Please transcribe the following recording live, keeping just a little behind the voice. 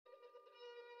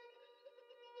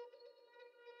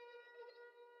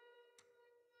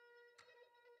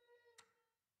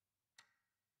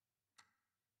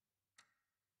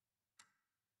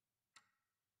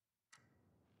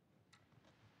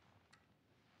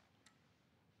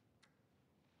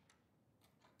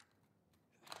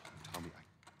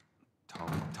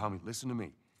Tommy, listen to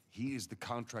me. He is the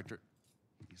contractor.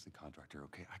 He's the contractor,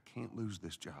 okay? I can't lose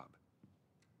this job.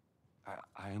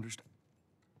 I understand.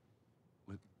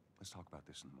 Let's talk about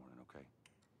this in the morning, okay?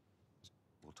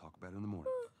 We'll talk about it in the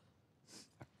morning.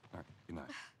 All right, good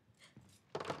night.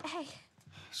 Hey.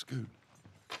 Scoot.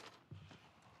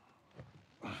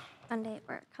 Monday at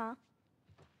work, huh?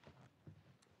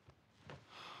 What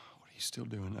are you still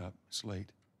doing up? It's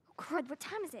late. Oh, crud, what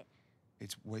time is it?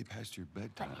 It's way past your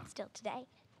bedtime. But it's still today.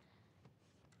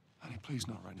 Honey, please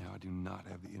not right now. I do not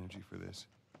have the energy for this.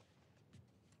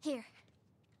 Here.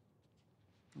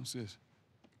 What's this?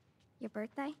 Your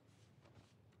birthday?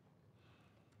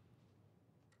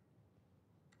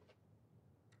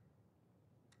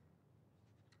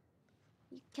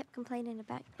 You kept complaining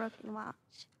about your broken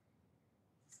watch.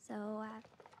 So I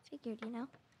figured, you know.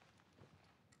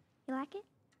 You like it?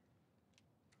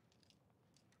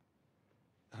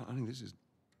 Honey, this is...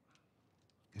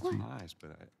 It's What? nice,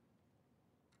 but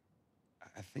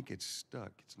I think it's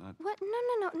stuck. It's not... What?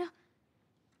 No.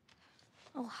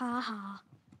 Oh, ha ha.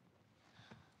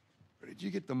 Where did you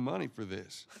get the money for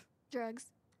this? Drugs.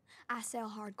 I sell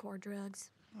hardcore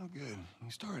drugs. Oh, good.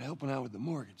 You started helping out with the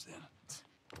mortgage then.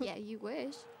 Yeah, you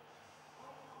wish.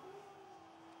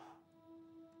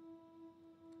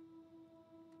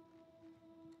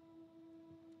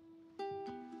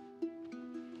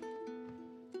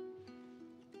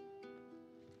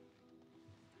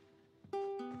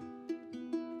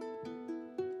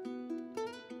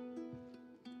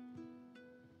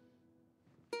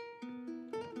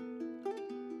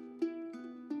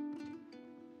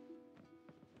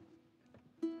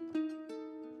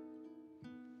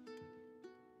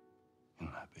 Good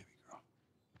night, baby girl.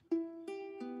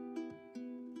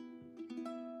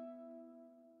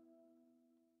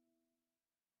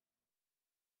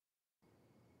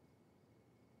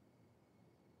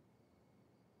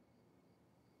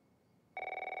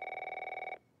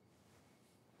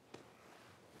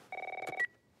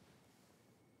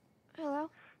 Hello?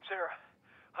 Sarah,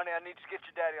 honey, I need to get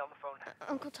your daddy on the phone.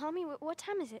 Uncle Tommy, what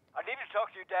time is it? I need to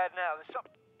talk to your dad now. There's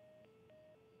something...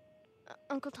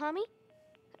 Uncle Tommy?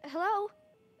 Hello?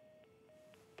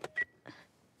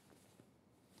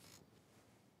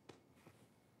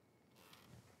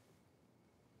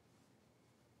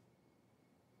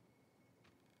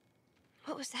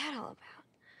 What was that all about?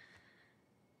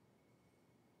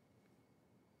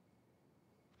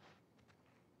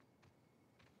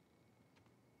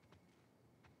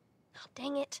 Oh,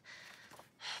 dang it.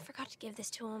 I forgot to give this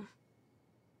to him.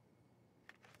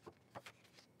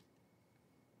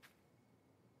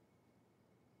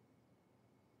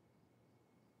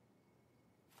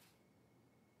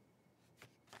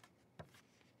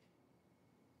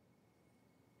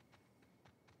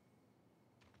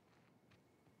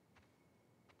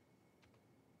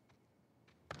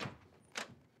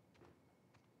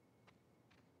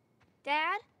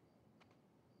 Dad?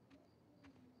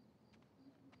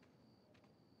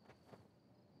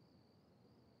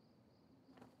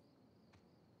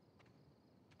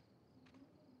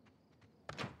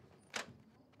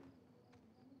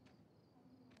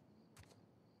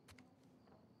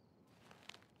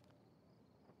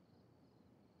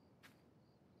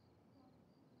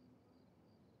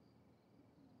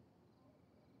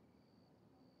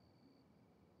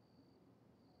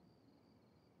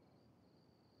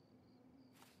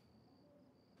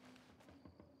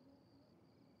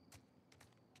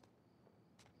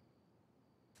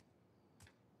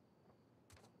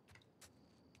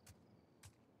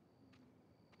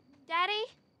 Daddy?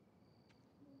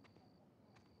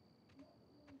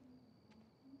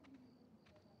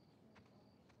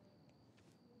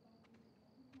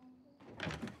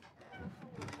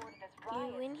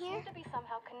 You in here? Seem to be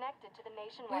somehow connected to the Where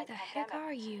nationwide the heck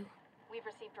pandemic. are you? We've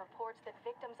received reports that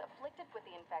victims afflicted with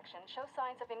the infection show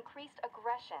signs of increased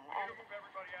aggression and... Move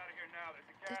everybody out of here now. There's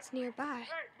a gas... That's nearby.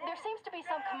 Hey, move! There seems to be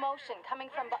some commotion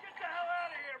coming from... Get the hell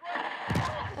out of here,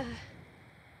 right?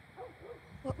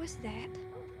 What was that?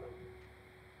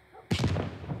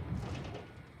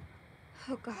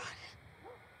 Oh, God.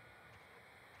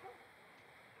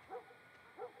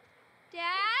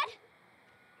 Dad?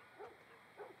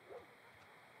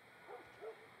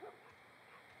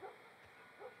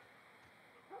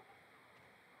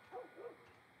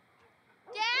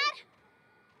 Dad?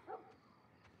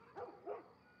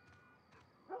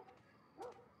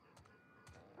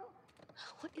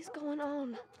 What is going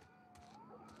on?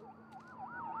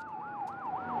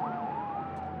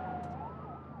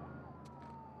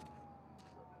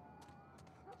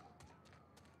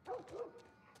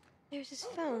 There's his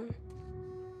phone.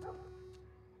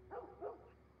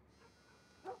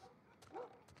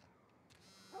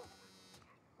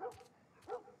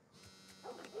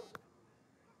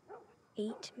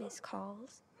 8 missed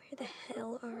calls. Where the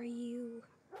hell are you?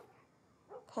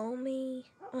 Call me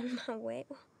on my way.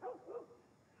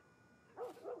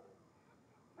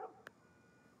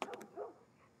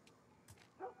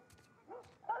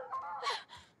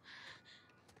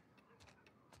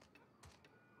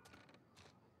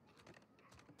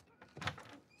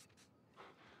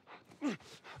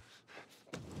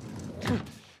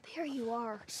 There you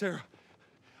are. Sarah,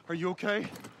 are you okay?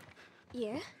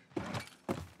 Yeah?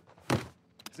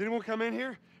 Has anyone come in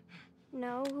here?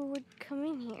 No, who would come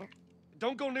in here?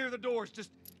 Don't go near the doors.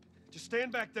 Just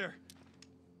stand back there.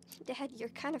 Dad, you're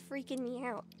kind of freaking me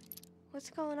out.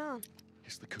 What's going on?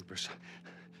 It's the Coopers.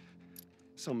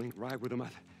 Something ain't right with them. I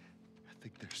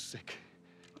think they're sick.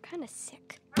 What kind of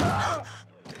sick?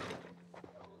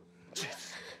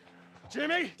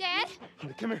 Jimmy! Dad?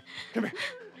 Honey, come here. Come here.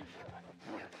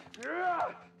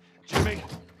 Jimmy!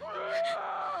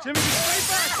 Jimmy, stay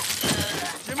back!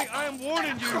 Jimmy, I am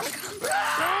warning you.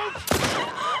 Don't!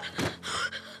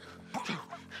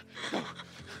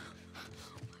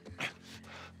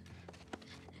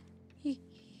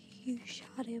 You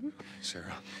shot him.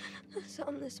 Sarah. I saw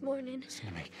him this morning. Listen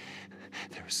to me.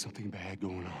 There is something bad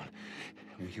going on.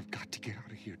 And we have got to get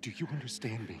out of here. Do you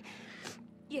understand me?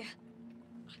 Yeah.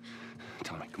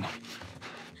 Tommy, come on.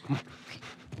 Come on.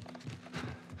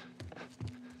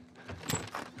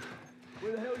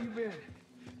 Where the hell you been?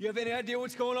 You have any idea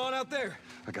what's going on out there?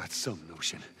 I got some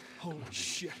notion. Holy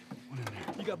shit. What in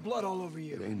there? You got blood all over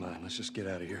you. It ain't mine. Let's just get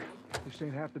out of here. This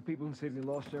ain't half the people in the city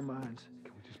lost their minds.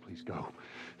 Can we just please go?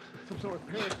 Some sort of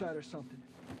parasite or something.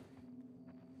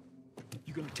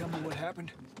 You gonna tell me what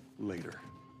happened? Later.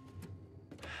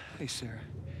 Hey, Sarah.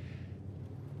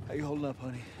 How you holding up,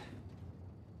 honey?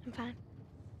 I'm fine.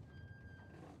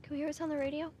 Can we hear us on the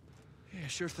radio? Yeah,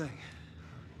 sure thing.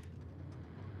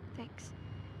 Thanks.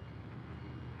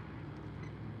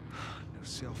 No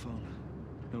cell phone.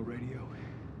 No radio.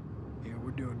 Yeah,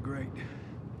 we're doing great.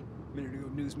 A minute ago,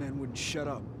 newsman wouldn't shut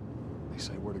up. They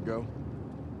say where to go?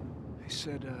 They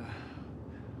said,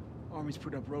 Army's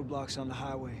put up roadblocks on the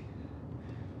highway.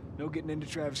 No getting into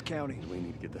Travis County. We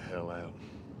need to get the hell out.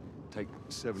 Take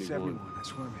 71. 71,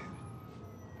 that's where I'm headed.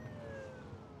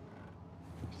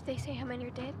 Did they say how many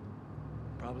are dead?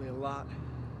 Probably a lot.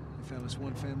 They found this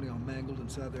one family all mangled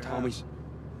inside their Tommy's. house.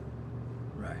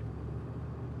 Right.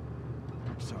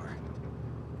 I'm sorry.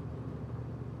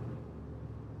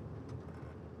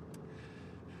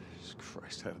 Jesus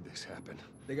Christ, how did this happen?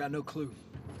 They got no clue.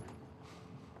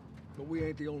 But we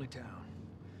ain't the only town.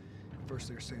 First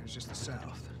they were saying it's just the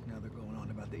south. Now they're going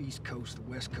on about the east coast, the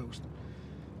west coast.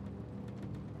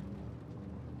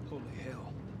 Holy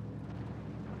hell.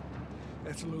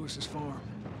 That's Lewis's farm.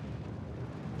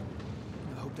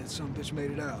 I hope that son of a bitch made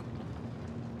it out.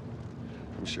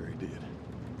 I'm sure he did.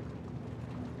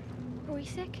 Are we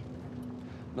sick?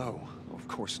 No, of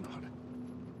course not.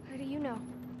 How do you know?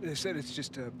 They said it's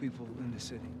just people in the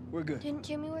city. We're good. Didn't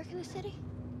Jimmy work in the city?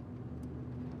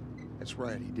 That's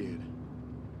right, he did.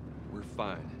 We're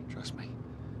fine, trust me.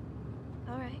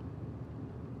 All right.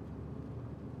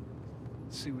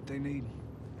 Let's see what they need.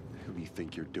 Who do you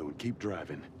think you're doing? Keep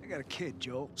driving. I got a kid,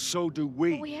 Joel. So do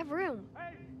we. But we have room.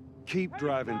 Keep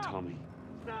driving, Tommy.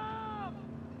 Stop!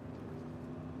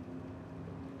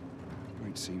 You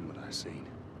ain't seen what I seen.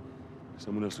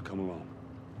 Someone else will come along.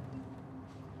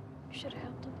 Should have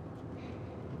helped him.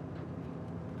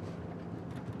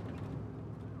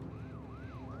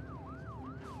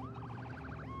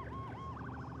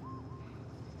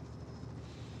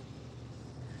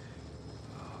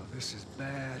 Oh, this is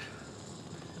bad.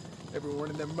 Everyone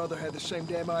and their mother had the same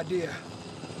damn idea.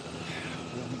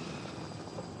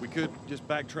 We could just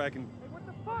backtrack and... Hey, what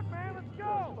the fuck, man? Let's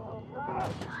go!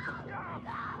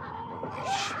 Holy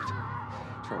shit.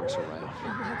 Turn us around.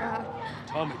 Oh my God.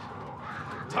 Tommy!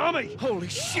 Tommy! Holy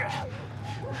shit!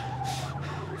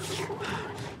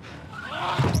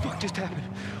 What the fuck just happened?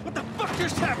 What the fuck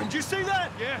just happened? Did you see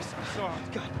that? Yes, I saw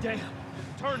it. God damn.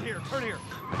 Turn here, turn here.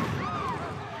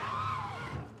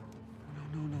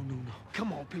 No.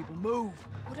 Come on, people, move.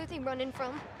 What are they running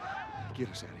from? Get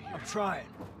us out of here. I'm trying.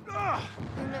 Oh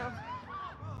no.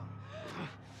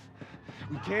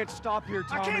 We can't stop here,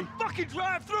 Tommy. I can't fucking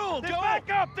drive through them, Then Joel! back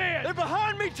up then! They're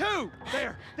behind me, too!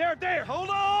 There! Hold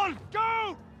on!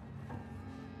 Go!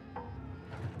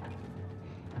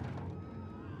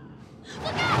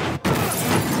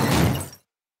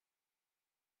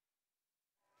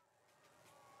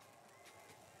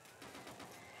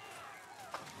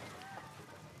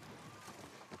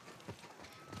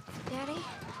 Daddy?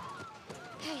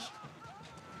 Hey.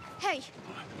 Hey!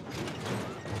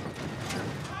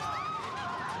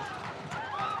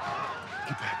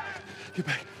 Get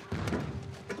back.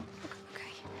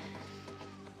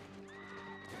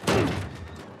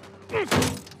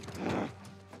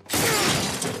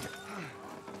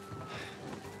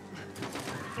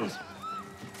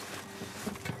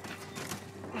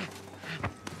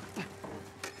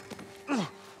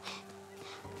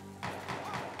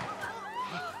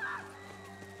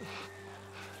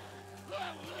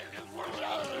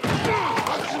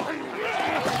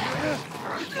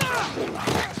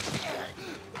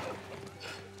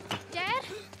 Dad?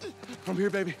 I'm here,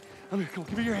 baby. I'm here. Come on,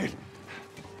 give me your hand.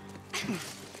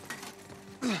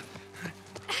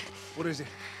 What is it?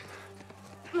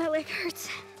 My leg hurts.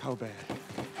 How bad?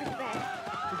 Pretty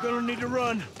bad. We're gonna need to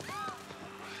run.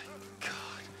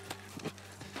 God.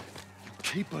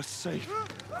 Keep us safe.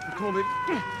 Come on, baby.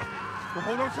 Well,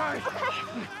 hold on tight.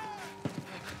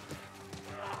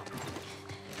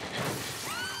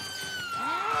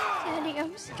 Daddy,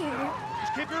 I'm scared.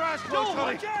 Just keep your eyes closed,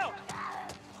 honey. Watch out!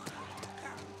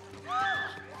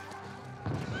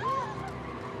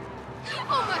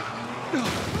 Oh my!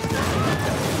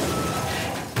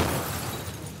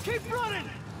 Keep running!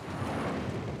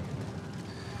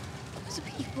 Those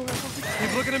people are over there.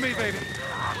 Keep looking at me, baby.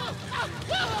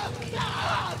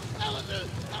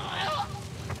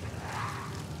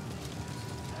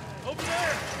 Over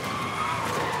there!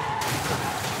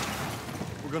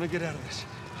 We're gonna get out of this.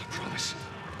 I promise.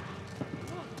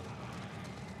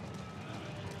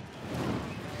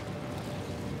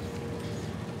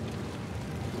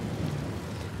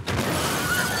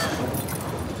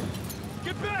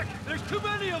 Get back! There's too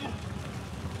many of them!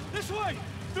 This way!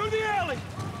 Through the alley!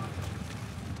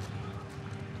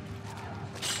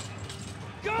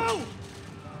 Go!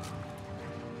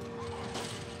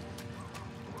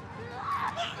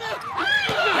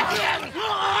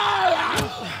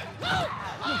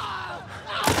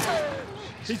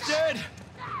 He's dead!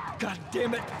 God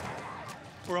damn it!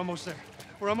 We're almost there.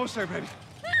 We're almost there, baby.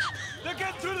 They're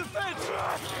getting through the fence!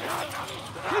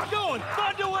 Keep going!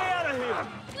 Find your way out of here!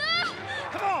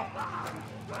 Come on!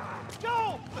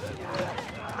 Go!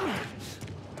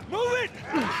 Move it!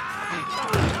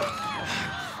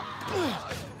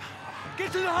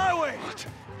 Get to the highway!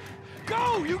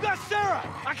 Go! You got Sarah!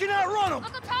 I can outrun them!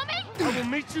 Uncle Tommy? I will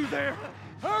meet you there!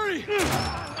 Hurry!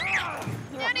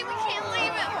 Daddy, we can't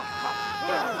leave him.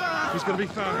 He's gonna be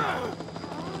fine.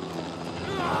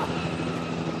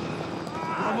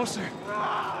 We're almost there.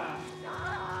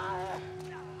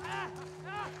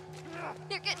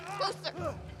 They're getting closer.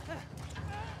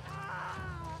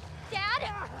 Dad?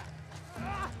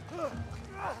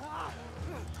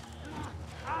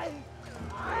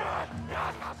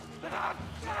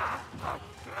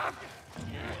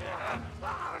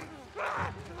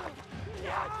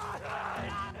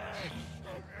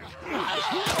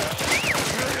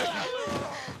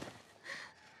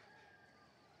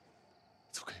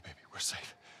 It's okay, baby. We're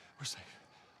safe. We're safe.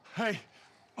 Hey,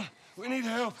 we need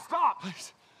help. Stop!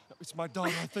 Please. It's my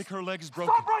daughter. I think her leg is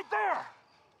broken. Stop right there!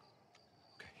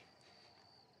 Okay.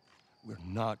 We're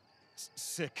not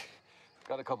sick.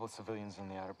 Got a couple of civilians in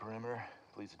the outer perimeter.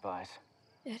 Please advise.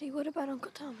 Daddy, what about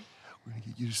Uncle Tommy? We're gonna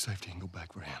get you to safety and go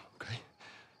back for him, okay?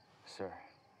 Sir,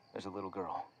 there's a little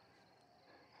girl.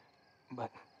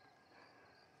 But...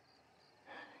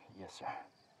 Yes, sir.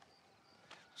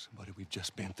 Somebody, we've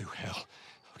just been through hell.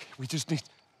 Okay, we just need...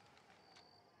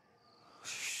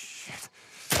 Shit.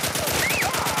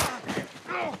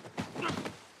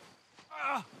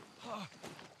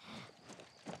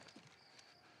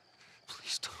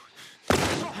 Please don't.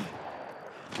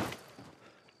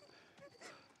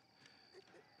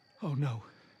 Oh, no.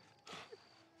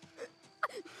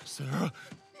 Sarah.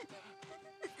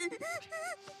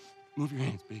 Move your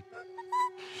hands, baby.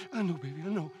 I know, baby, I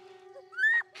know.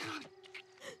 God.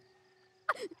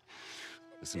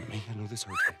 Listen to me. I know this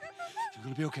hurts, baby. You're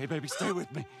gonna be okay, baby. Stay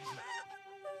with me. All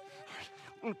right,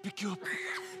 I'm gonna pick you up.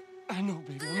 I know,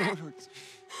 baby. I know it hurts.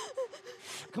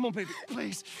 Come on, baby,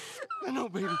 please. I know,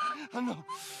 baby. I know.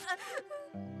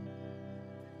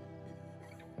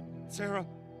 Sarah.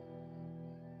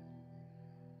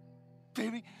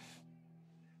 Baby.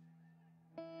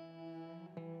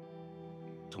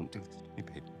 Don't do this to me,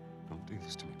 baby. Don't do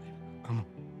this to me, baby. Come on.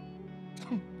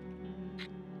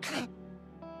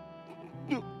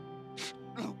 No.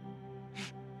 No.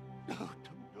 No,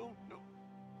 no,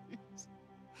 please.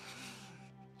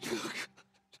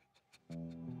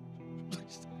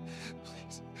 Please, please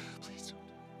don't. Please.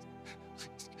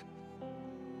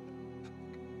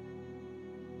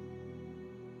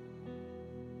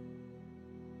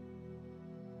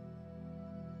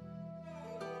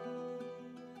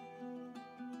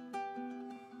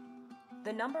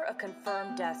 The number of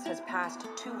confirmed deaths has passed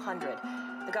 200.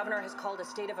 The governor has called a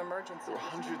state of emergency. There are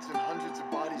hundreds and hundreds of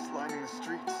bodies lining the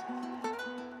streets.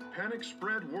 Panic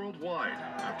spread worldwide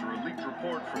after a leaked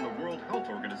report from the World Health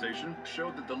Organization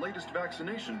showed that the latest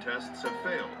vaccination tests have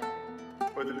failed.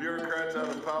 With the bureaucrats out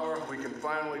of power, we can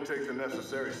finally take the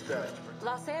necessary steps.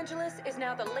 Los Angeles is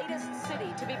now the latest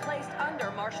city to be placed under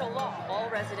martial law. All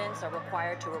residents are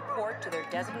required to report to their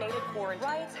designated quarantine.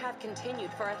 Riots have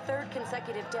continued for a third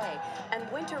consecutive day,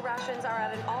 and winter rations are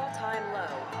at an all-time low.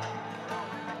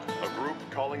 A group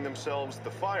calling themselves the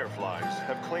Fireflies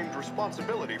have claimed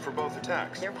responsibility for both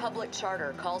attacks. Their public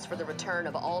charter calls for the return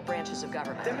of all branches of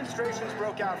government. Demonstrations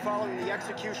broke out following the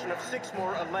execution of 6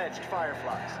 more alleged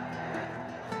Fireflies.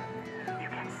 You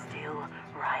can still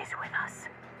rise with us.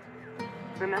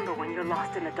 Remember, when you're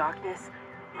lost in the darkness,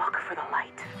 look for the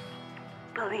light.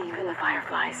 Believe in the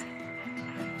Fireflies.